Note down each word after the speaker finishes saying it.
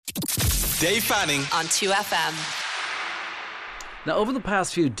Dave Fanning on 2FM. Now, over the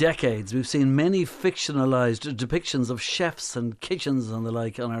past few decades, we've seen many fictionalised depictions of chefs and kitchens and the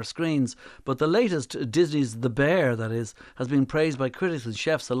like on our screens. But the latest, Disney's The Bear, that is, has been praised by critics and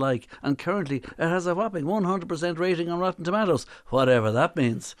chefs alike. And currently, it has a whopping 100% rating on Rotten Tomatoes, whatever that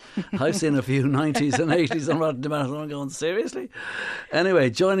means. I've seen a few 90s and 80s on Rotten Tomatoes, and I'm going, seriously?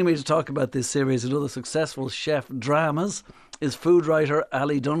 Anyway, joining me to talk about this series and other successful chef dramas is food writer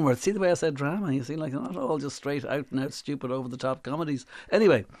Ali Dunworth. See the way I said drama? You see, like, not all just straight out and out stupid over the top comedies.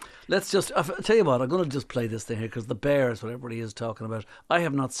 Anyway, let's just, I'll tell you what, I'm going to just play this thing here because The Bear is what everybody is talking about. I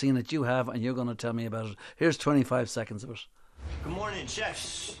have not seen it, you have, and you're going to tell me about it. Here's 25 seconds of it. Good morning,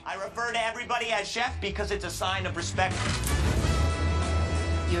 chefs. I refer to everybody as chef because it's a sign of respect.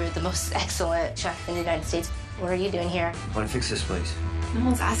 You're the most excellent chef in the United States. What are you doing here? I want to fix this place. No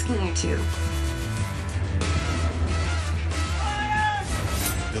one's asking you to.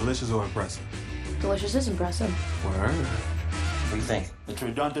 Delicious or impressive? Delicious is impressive. Word. What do you think? It's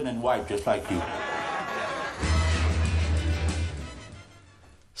redundant and white, just like you.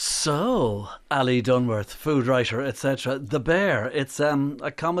 So, Ali Dunworth, food writer, etc. The Bear, it's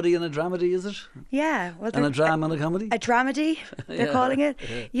a comedy and a dramedy, is it? Yeah. Well, and a drama and a comedy? A dramedy, they're Yeah. calling it.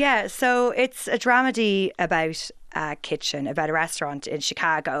 Yeah, so it's a dramedy about a kitchen, about a restaurant in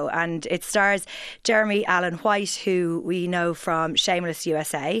Chicago, and it stars Jeremy Allen White, who we know from Shameless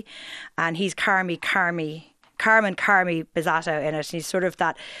USA, and he's Carmen Carmi Bizzato in it, and he's sort of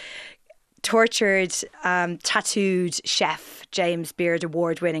that tortured, tattooed chef, James Beard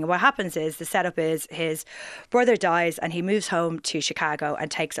Award winning. And what happens is the setup is his brother dies and he moves home to Chicago and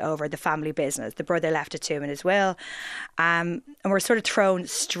takes over the family business. The brother left it to him in his will. And we're sort of thrown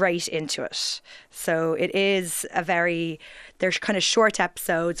straight into it. So it is there's kind of short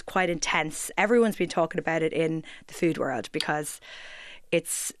episodes, quite intense. Everyone's been talking about it in the food world because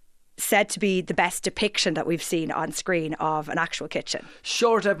it's said to be the best depiction that we've seen on screen of an actual kitchen.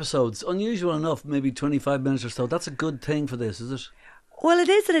 Short episodes, unusual enough, maybe 25 minutes or so. That's a good thing for this, is it? Well, it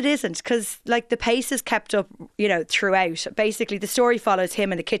is and it isn't, because like the pace is kept up, throughout. Basically, the story follows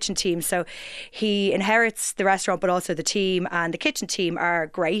him and the kitchen team. So he inherits the restaurant, but also the team, and the kitchen team are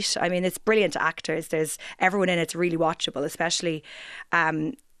great. I mean, it's brilliant actors. There's everyone in it's really watchable, especially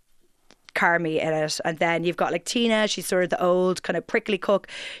Carmi in it. And then you've got like Tina, she's sort of the old kind of prickly cook.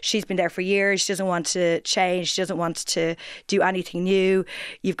 She's been there for years. She doesn't want to change. She doesn't want to do anything new.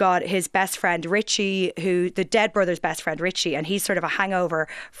 You've got his best friend Richie, the dead brother's best friend Richie, and he's sort of a hangover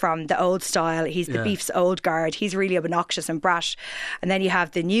from the old style. He's the beef's old guard. He's really obnoxious and brash. And then you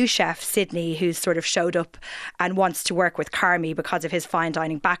have the new chef Sydney, who's sort of showed up and wants to work with Carmi because of his fine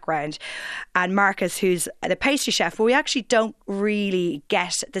dining background. And Marcus, who's the pastry chef. But we actually don't really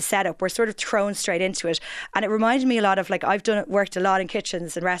get the setup. We're sort of thrown straight into it, and it reminded me a lot of, like, I've worked a lot in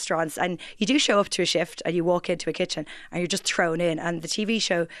kitchens and restaurants, and you do show up to a shift and you walk into a kitchen and you're just thrown in, and the TV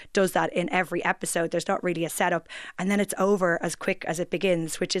show does that in every episode. There's not really a setup, and then it's over as quick as it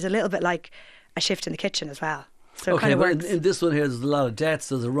begins, which is a little bit like a shift in the kitchen as well. So okay, it kind of but works. in this one here, there's a lot of deaths,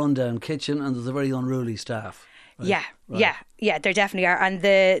 there's a rundown kitchen, and there's a very unruly staff. Right? Yeah, there definitely are. And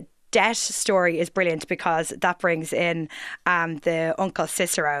the debt story is brilliant because that brings in the Uncle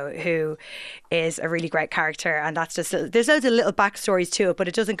Cicero, who is a really great character, and that's just there's loads of little backstories to it, but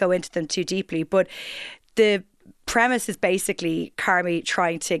it doesn't go into them too deeply. But the premise is basically Carmi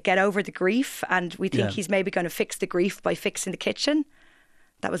trying to get over the grief, and we think he's maybe going to fix the grief by fixing the kitchen.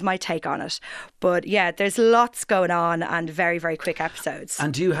 That was my take on it. But yeah, there's lots going on and very, very quick episodes.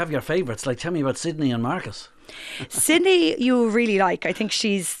 And do you have your favourites? Like, tell me about Sydney and Marcus. Sydney you really like. I think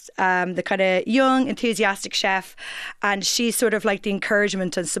she's the kind of young, enthusiastic chef, and she's sort of like the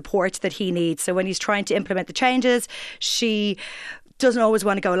encouragement and support that he needs. So when he's trying to implement the changes, she doesn't always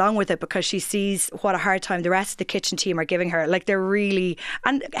want to go along with it because she sees what a hard time the rest of the kitchen team are giving her. Like, they're really,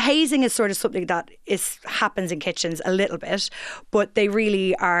 and hazing is sort of something that happens in kitchens a little bit, but they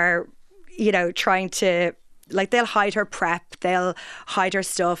really are, trying to, like, they'll hide her prep, they'll hide her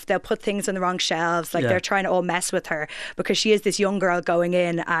stuff, they'll put things on the wrong shelves, like they're trying to all mess with her because she is this young girl going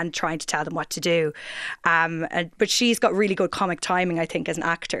in and trying to tell them what to do. But she's got really good comic timing, I think, as an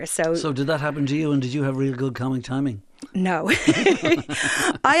actor. So did that happen to you, and did you have real good comic timing? No.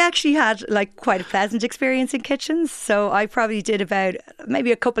 I actually had like quite a pleasant experience in kitchens. So I probably did about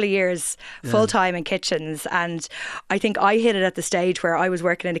maybe a couple of years full time in kitchens. And I think I hit it at the stage where I was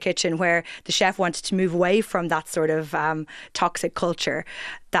working in a kitchen where the chef wanted to move away from that sort of toxic culture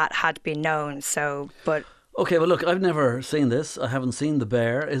that had been known. Okay, well, look, I've never seen this. I haven't seen The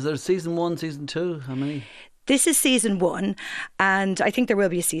Bear. Is there season 1, season 2? How many? This is season 1, and I think there will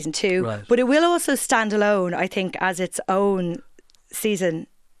be a season 2. Right. But it will also stand alone, I think, as its own season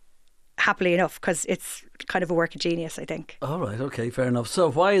happily enough, because it's kind of a work of genius, I think. All right, okay, fair enough.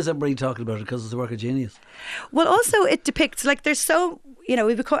 So why is everybody talking about it? Because it's a work of genius? Well, also it depicts, like, there's so, you know,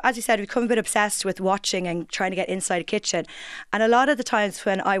 we've become, as you said, we've become a bit obsessed with watching and trying to get inside a kitchen. And a lot of the times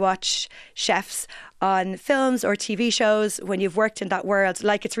when I watch chefs on films or TV shows, when you've worked in that world,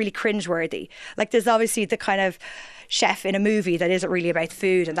 like, it's really cringeworthy. Like, there's obviously the kind of chef in a movie that isn't really about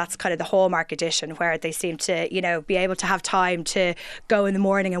food, and that's kind of the Hallmark edition, where they seem to, you know, be able to have time to go in the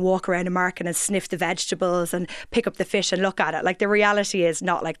morning and walk around a market and sniff the vegetables and pick up the fish and look at it. Like, the reality is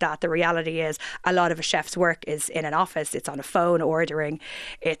not like that. The reality is a lot of a chef's work is in an office, it's on a phone ordering,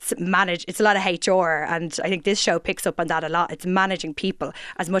 it's managed, it's a lot of HR, and I think this show picks up on that a lot. It's managing people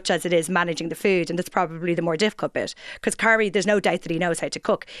as much as it is managing the food, and that's probably the more difficult bit, because Carmy, there's no doubt that he knows how to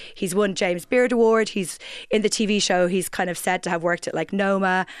cook. He's won James Beard Award, he's in the TV show, he's kind of said to have worked at like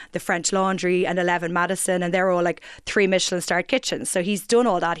Noma, the French Laundry and 11 Madison, and they're all like 3 Michelin starred kitchens. So he's done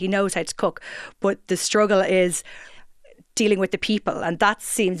all that, he knows how to cook, but the struggle is dealing with the people, and that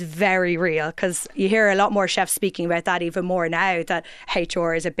seems very real, because you hear a lot more chefs speaking about that even more now, that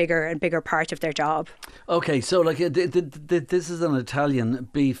HR is a bigger and bigger part of their job. Okay, so like this is an Italian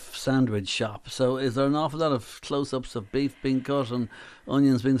beef sandwich shop, so is there an awful lot of close-ups of beef being cut and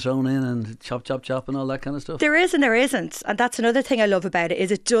onions being thrown in and chop and all that kind of stuff? There is and there isn't, and that's another thing I love about it,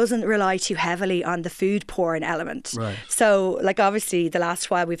 is it doesn't rely too heavily on the food porn element. Right. So, like, obviously the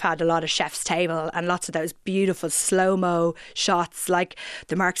last while we've had a lot of Chef's Table and lots of those beautiful slow-mo shots, like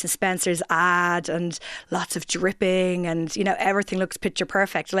the Marks and Spencer's ad, and lots of dripping, and, you know, everything looks picture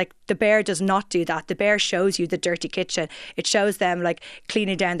perfect. Like, The Bear does not do that. The Bear shows you the dirty kitchen. It shows them like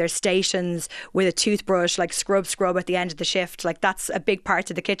cleaning down their stations with a toothbrush, like scrub at the end of the shift. Like, that's a big part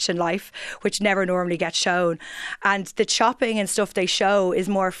of the kitchen life, which never normally gets shown. And the chopping and stuff they show is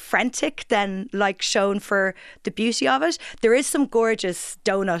more frantic than like shown for the beauty of it. There is some gorgeous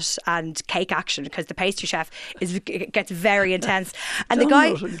donut and cake action, because the pastry chef gets very intense. And the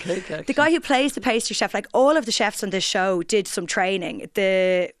guy who plays the pastry chef, like, all of the chefs on this show did some training.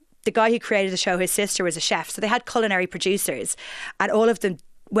 The guy who created the show, his sister was a chef, so they had culinary producers, and all of them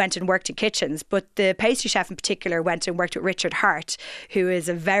went and worked in kitchens, but the pastry chef in particular went and worked with Richard Hart, who is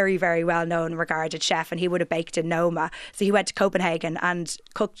a very, very well-known, regarded chef, and he would have baked in Noma. So he went to Copenhagen and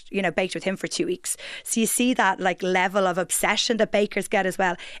cooked, you know, baked with him for 2 weeks. So you see that like level of obsession that bakers get as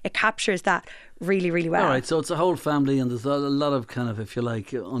well. It captures that really, really well. All right, so it's a whole family, and there's a lot of kind of, if you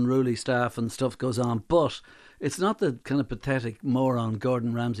like, unruly staff and stuff goes on, but it's not the kind of pathetic moron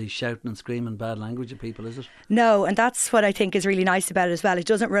Gordon Ramsay shouting and screaming bad language at people, is it? No, and that's what I think is really nice about it as well. It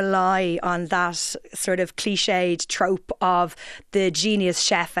doesn't rely on that sort of cliched trope of the genius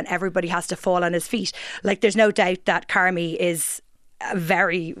chef and everybody has to fall on his feet. Like, there's no doubt that Carmy is a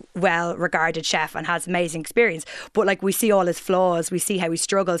very well regarded chef and has amazing experience, but like, we see all his flaws, we see how he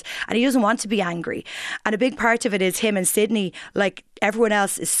struggles, and he doesn't want to be angry. And a big part of it is him and Sydney, like, everyone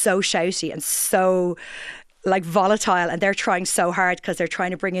else is so shouty and so like volatile, and they're trying so hard because they're trying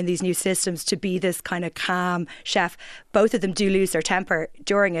to bring in these new systems to be this kind of calm chef. Both of them do lose their temper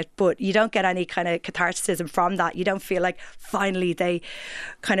during it, but you don't get any kind of catharsis from that. You don't feel like finally they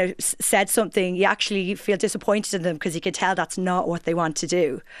kind of said something. You actually feel disappointed in them because you can tell that's not what they want to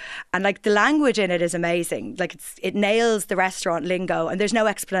do. And like, the language in it is amazing. Like, it nails the restaurant lingo, and there's no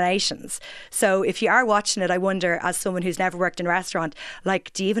explanations. So if you are watching it, I wonder, as someone who's never worked in a restaurant,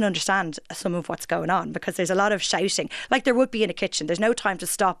 like, do you even understand some of what's going on? Because there's a lot of shouting, like there would be in a kitchen. There's no time to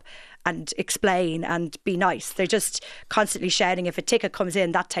stop and explain and be nice. They're just constantly shouting. If a ticket comes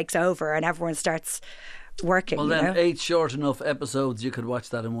in, that takes over and everyone starts working. Well, then, you know? 8 short enough episodes, you could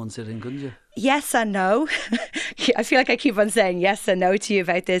watch that in one sitting, couldn't you? Yes and no. I feel like I keep on saying yes and no to you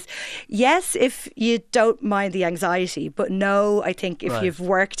about this. Yes, if you don't mind the anxiety, but no, I think if you've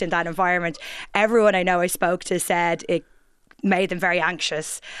worked in that environment. Everyone I know I spoke to said it made them very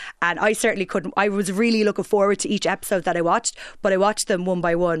anxious, and I certainly couldn't. I was really looking forward to each episode that I watched, but I watched them one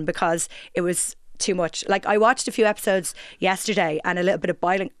by one because it was too much. Like, I watched a few episodes yesterday and a little bit of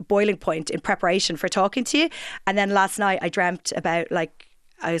boiling point in preparation for talking to you, and then last night I dreamt about, like,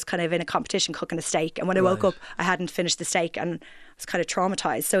 I was kind of in a competition cooking a steak, and when I woke up I hadn't finished the steak and I was kind of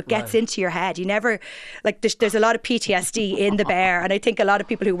traumatized. So it gets into your head. You never, like, there's a lot of PTSD in The Bear, and I think a lot of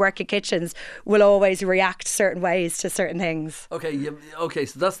people who work in kitchens will always react certain ways to certain things. Okay,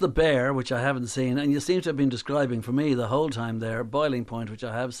 so that's The Bear, which I haven't seen, and you seem to have been describing for me the whole time there Boiling Point, which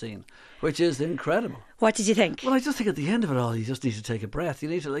I have seen, which is incredible. What did you think? Well, I just think at the end of it all, you just need to take a breath. You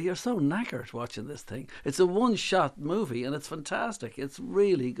need to, like, you're so knackered watching this thing. It's a one-shot movie, and it's fantastic. It's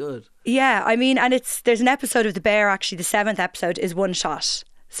really good. Yeah, I mean, and there's an episode of The Bear, actually, the 7th episode is one shot.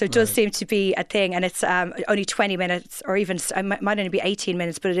 So it does seem to be a thing, and it's only 20 minutes, or even it might only be 18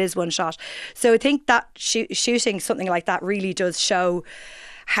 minutes, but it is one shot. So I think that shooting something like that really does show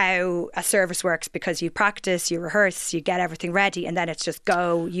how a service works, because you practice, you rehearse, you get everything ready, and then it's just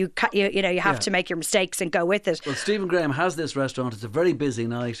go. You have to make your mistakes and go with it. Well, Stephen Graham has this restaurant. It's a very busy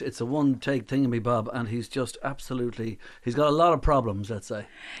night. It's a one-take thingamabob, and he's just absolutely... He's got a lot of problems, let's say.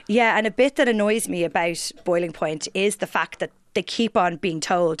 Yeah, and a bit that annoys me about Boiling Point is the fact that they keep on being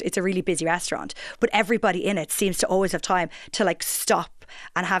told it's a really busy restaurant, but everybody in it seems to always have time to like stop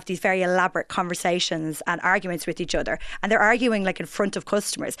and have these very elaborate conversations and arguments with each other, and they're arguing like in front of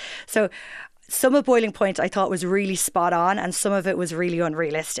customers. So some of Boiling Point I thought was really spot on, and some of it was really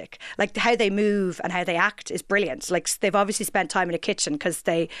unrealistic. Like how they move and how they act is brilliant. Like they've obviously spent time in a kitchen because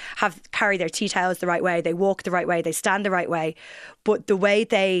they have carry their tea towels the right way, they walk the right way, they stand the right way. But the way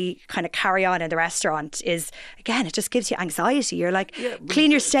they kind of carry on in the restaurant is, again, it just gives you anxiety. You're like, clean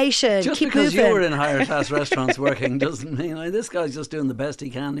your station, just keep because moving. you were in higher class restaurants working doesn't mean this guy's just doing the best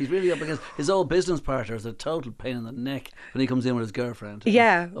he can. He's really up against his old business partner is a total pain in the neck when he comes in with his girlfriend.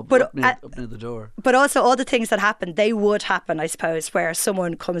 Yeah, up near the door. But also all the things that happen, they would happen, I suppose, where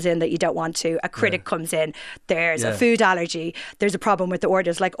someone comes in that you don't want to, a critic comes in, there's a food allergy, there's a problem with the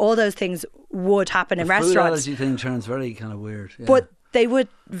orders. Like all those things would happen in restaurants. The food allergy thing turns very kind of weird. Yeah. But they would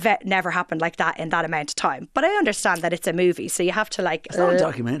never happen like that in that amount of time. But I understand that it's a movie, so you have to like... It's not a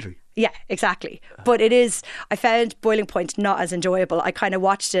documentary. Yeah, exactly. But it is... I found Boiling Point not as enjoyable. I kind of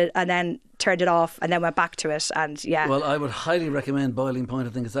watched it and then turned it off and then went back to it, and yeah. Well, I would highly recommend Boiling Point.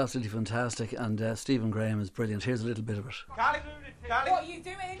 I think it's absolutely fantastic, and Stephen Graham is brilliant. Here's a little bit of it. Callie, What are you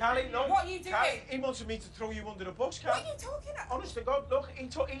doing? Callie, no. What are you doing? Callie, he wanted me to throw you under the bus, Callie. What are you talking about? Honest to God, look, he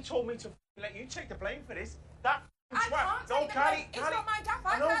told me to let you take the blame for this. That I can't take the blame. It's not my gaff.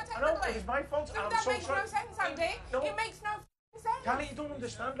 I can't take the blame. It was my fault. No, I'm that so makes sorry. no sense, Andy. No. It makes no sense. Callie, you don't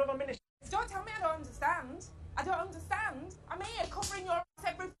understand, love. I'm in a... Don't tell me I don't understand. I don't understand. I'm here covering your ass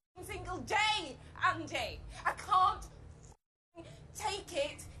every single day, Andy. I can't take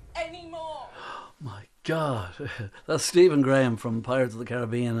it anymore. My God, that's Stephen Graham from Pirates of the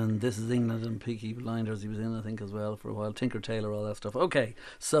Caribbean and This Is England and Peaky Blinders. He was in, I think, as well for a while. Tinker Tailor, all that stuff. Okay,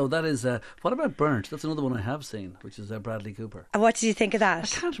 so that is. What about Burnt? That's another one I have seen, which is Bradley Cooper. And what did you think of that?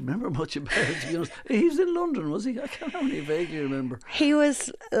 I can't remember much about it, to be honest. He was in London, was he? I can't only vaguely remember. He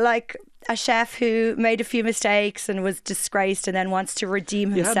was like a chef who made a few mistakes and was disgraced and then wants to redeem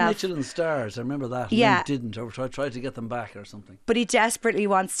himself. He had Michelin stars, I remember that. Yeah. And he didn't, or tried to get them back or something. But he desperately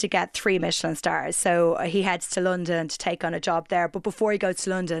wants to get 3 Michelin stars, so he heads to London to take on a job there. But before he goes to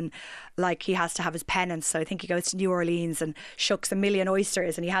London, like, he has to have his penance. So I think he goes to New Orleans and shucks a million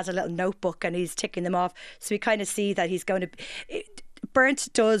oysters, and he has a little notebook and he's ticking them off. So we kind of see that he's going to... Burnt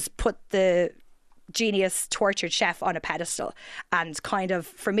does put the genius tortured chef on a pedestal, and kind of,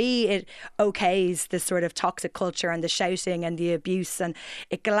 for me, it okays this sort of toxic culture and the shouting and the abuse, and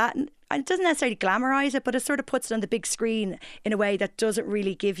it doesn't necessarily glamorise it, but it sort of puts it on the big screen in a way that doesn't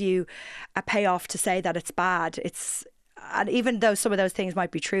really give you a payoff to say that it's bad. And even though some of those things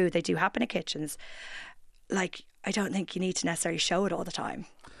might be true, they do happen in kitchens. Like, I don't think you need to necessarily show it all the time.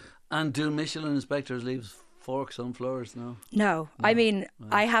 And do Michelin inspectors leave forks on floors? No. I mean,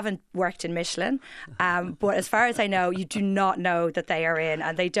 I haven't worked in Michelin, but as far as I know, you do not know that they are in,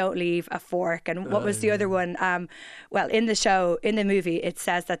 and they don't leave a fork. And what was the other one? Well, in the movie, it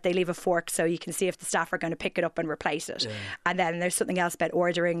says that they leave a fork so you can see if the staff are going to pick it up and replace it. Yeah. And then there's something else about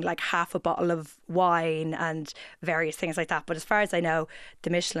ordering like half a bottle of wine and various things like that. But as far as I know, the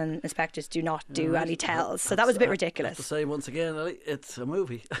Michelin inspectors do not do any tells. So that was a bit ridiculous. I have to say once again, it's a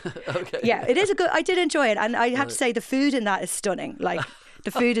movie. Okay. Yeah, it is I did enjoy it. And I have to say, the food in that is stunning. Like,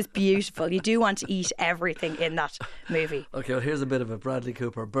 the food is beautiful. You do want to eat everything in that movie. Okay, well, here's a bit of a Bradley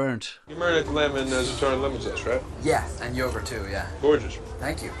Cooper. Burnt. You marinate the lamb in za'atar and lemon zest, right? Yeah, and yogurt too, yeah. Gorgeous.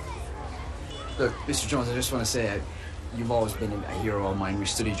 Thank you. Look, Mr. Jones, I just want to say, you've always been a hero of mine. We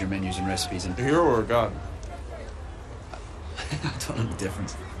studied your menus and recipes, and... A hero or a god? I don't know the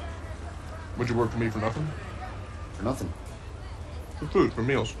difference. Would you work for me for nothing? For nothing? For food, for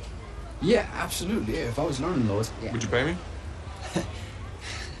meals. Yeah, absolutely. Yeah, if I was learning those... Yeah. Would you pay me?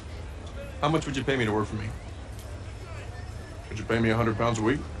 How much would you pay me to work for me? Would you pay me £100 a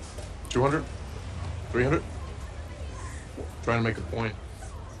week? 200? 300? Trying to make a point.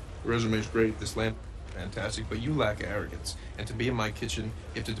 Your resume's great, this lamb fantastic, but you lack arrogance. And to be in my kitchen,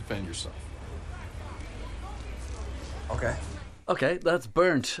 you have to defend yourself. Okay. Okay, that's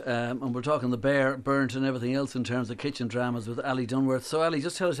Burnt, and we're talking The Bear, Burnt and everything else in terms of kitchen dramas with Ali Dunworth. So Ali,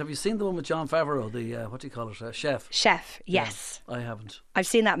 just tell us, have you seen the one with Jon Favreau, the, what do you call it, chef? Chef, yes. Yeah, I haven't. I've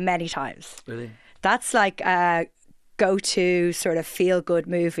seen that many times. Really? That's like a go-to sort of feel-good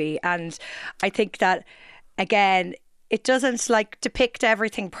movie. And I think that, again, it doesn't like depict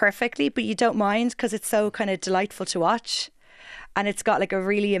everything perfectly, but you don't mind because it's so kind of delightful to watch. And it's got like a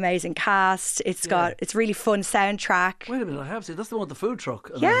really amazing cast. It's really fun soundtrack. Wait a minute, I have seen. That's the one with the food truck.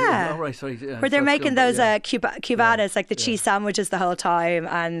 Yeah. Oh, right, sorry. Where they're making those cubanas, like the cheese sandwiches the whole time.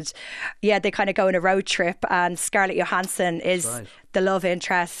 And yeah, they kind of go on a road trip. And Scarlett Johansson is the love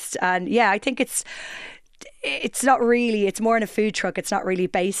interest. And yeah, I think it's not really, it's more in a food truck. It's not really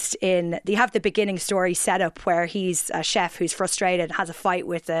based in, you have the beginning story set up where he's a chef who's frustrated and has a fight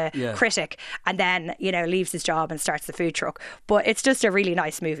with a critic and then, you know, leaves his job and starts the food truck. But it's just a really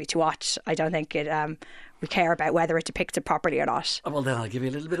nice movie to watch. I don't think we care about whether it depicts it properly or not. Oh, well, then I'll give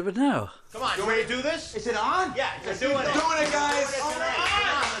you a little bit of it now. Come on, you ready to do this? Is it on? Yeah, let's do it. Doing it, guys. Come on,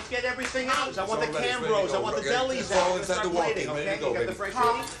 let's get everything out. I want the Cambros, I want the delis It's all out. inside Start the walk-in. plating, Ready to okay? go, You got the baby. French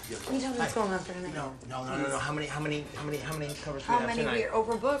Can lady? you tell me what's going on for tonight? No. How many covers How we have many? tonight? We're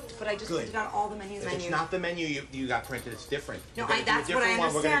overbooked, but I just Good. printed out all the menus. If it's not the menu you got printed, it's different. No, We're gonna do that's a what I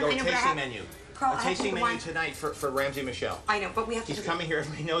different one. We're going to understand. go I know, but I tasting have- menu. Carl, A I have tasting to menu one- tonight for Ramsey Michelle. I know, but we have to. He's coming here.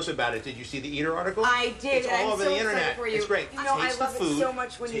 Everybody knows about it. Did you see the Eater article? I did. It's all I'm over so the excited internet. for you. It's great. You know, I Taste love the it food. so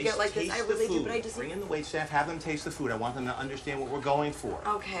much when you get like this. Taste I really the do, food. but I just Bring in the wait staff. Have them taste the food. I want them to understand what we're going for.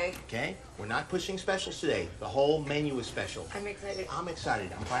 Okay. Okay? We're not pushing specials today. The whole menu is special. I'm excited. I'm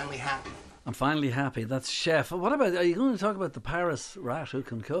excited. I'm finally happy. I'm finally happy. That's Chef. What about, are you going to talk about the Paris rat who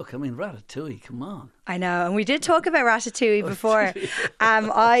can cook? I mean, Ratatouille, come on. I know, and we did talk about Ratatouille before.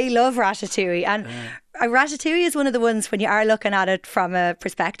 I love Ratatouille, and Ratatouille is one of the ones when you are looking at it from a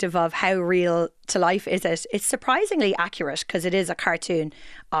perspective of how real to life is it. It's surprisingly accurate because it is a cartoon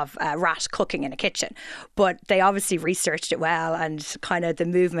of a rat cooking in a kitchen, but they obviously researched it well and kind of the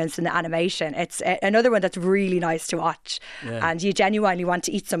movements and the animation. It's another one that's really nice to watch, and you genuinely want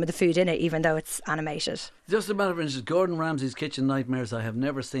to eat some of the food in it, even though it's animated. Just a matter of interest, Gordon Ramsay's Kitchen Nightmares. I have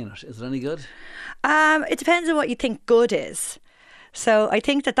never seen it. Is it any good? It depends on what you think good is. So I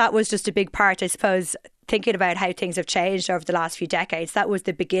think that was just a big part, I suppose, thinking about how things have changed over the last few decades. That was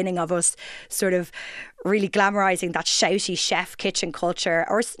the beginning of us sort of really glamorising that shouty chef kitchen culture,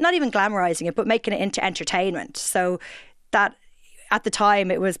 or not even glamorising it, but making it into entertainment. So that at the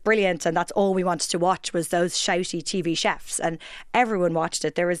time it was brilliant, and that's all we wanted to watch was those shouty TV chefs, and everyone watched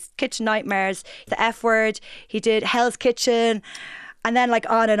it. There was Kitchen Nightmares, The F Word, he did Hell's Kitchen, and then like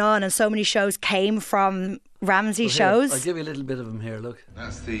on, and so many shows came from Ramsay shows. I'll give you a little bit of them here, look.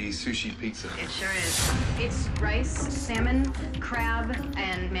 That's the sushi pizza. It sure is. It's rice, salmon, crab,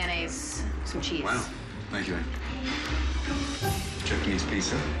 and mayonnaise, some cheese. Wow. Thank you. Japanese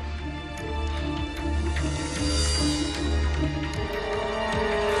pizza.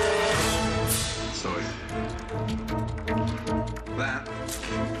 Sorry. That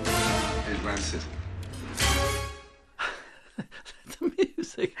is rancid. The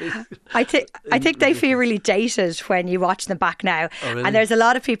music is... I think they feel really dated when you watch them back now. Oh, really? And there's a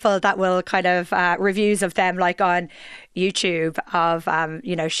lot of people that will kind of reviews of them like on YouTube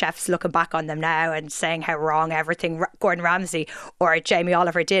of chefs looking back on them now and saying how wrong everything Gordon Ramsay or Jamie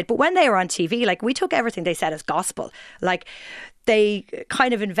Oliver did. But when they were on TV, like we took everything they said as gospel. Like they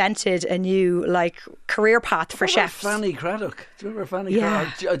kind of invented a new like career path for chefs. Fanny Craddock. Do you remember Fanny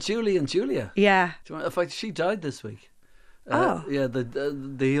Yeah. Craddock? Julie and Julia. Yeah. In fact, she died this week. Oh. Yeah,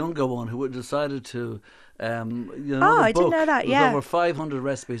 the younger one who decided to, I book. didn't know that, It was yeah. over 500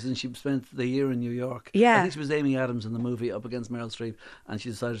 recipes, and she spent the year in New York. Yeah. I think she was Amy Adams in the movie up against Meryl Streep, and she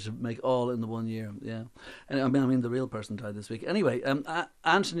decided to make all in the 1 year. Yeah, and I mean the real person died this week. Anyway,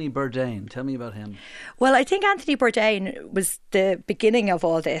 Anthony Bourdain, tell me about him. Well, I think Anthony Bourdain was the beginning of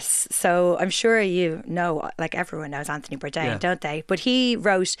all this. So I'm sure you know, like everyone knows Anthony Bourdain, don't they? But he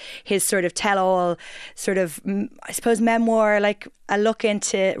wrote his sort of tell-all, sort of, I suppose, memoir, like a look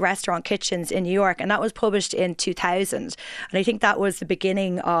into restaurant kitchens in New York. And that was published in 2000. And I think that was the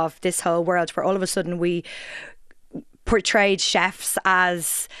beginning of this whole world where all of a sudden we portrayed chefs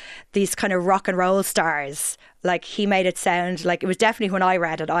as these kind of rock and roll stars. Like he made it sound like, it was definitely when I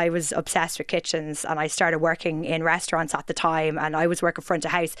read it, I was obsessed with kitchens and I started working in restaurants at the time, and I was working front of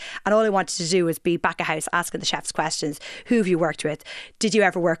house, and all I wanted to do was be back of house asking the chefs questions. Who have you worked with? Did you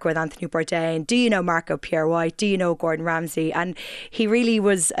ever work with Anthony Bourdain? Do you know Marco Pierre White? Do you know Gordon Ramsay? And he really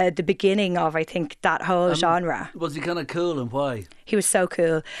was the beginning of, I think, that whole genre. Was he kind of cool, and why? He was so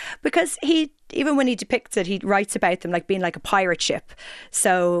cool because even when he depicts it, he writes about them like being like a pirate ship.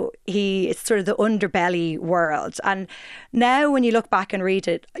 So it's sort of the underbelly world world. And now when you look back and read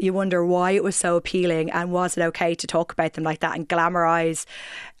it, you wonder why it was so appealing, and was it okay to talk about them like that and glamorise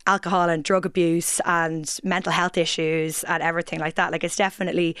alcohol and drug abuse and mental health issues and everything like that. Like, it's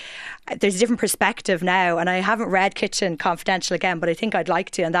definitely, there's a different perspective now, and I haven't read Kitchen Confidential again, but I think I'd like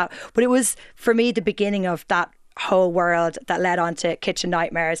to. And that, but it was for me the beginning of that whole world that led on to Kitchen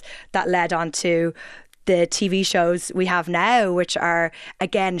Nightmares, that led on to the TV shows we have now, which are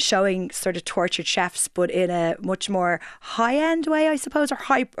again showing sort of tortured chefs, but in a much more high-end way, I suppose,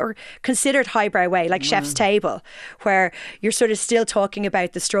 or considered highbrow way, like Chef's Table, where you're sort of still talking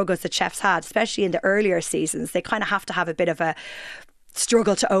about the struggles that chefs had, especially in the earlier seasons. They kind of have to have a bit of a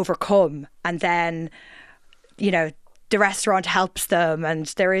struggle to overcome, and then, you know, the restaurant helps them, and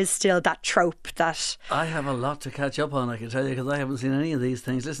there is still that trope that... I have a lot to catch up on, I can tell you, because I haven't seen any of these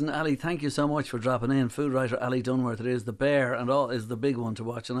things. Listen, Ali, thank you so much for dropping in. Food writer Ali Dunworth, it is The Bear, and all is the big one to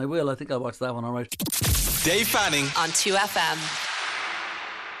watch, and I think I'll watch that one, all right. Dave Fanning on 2FM.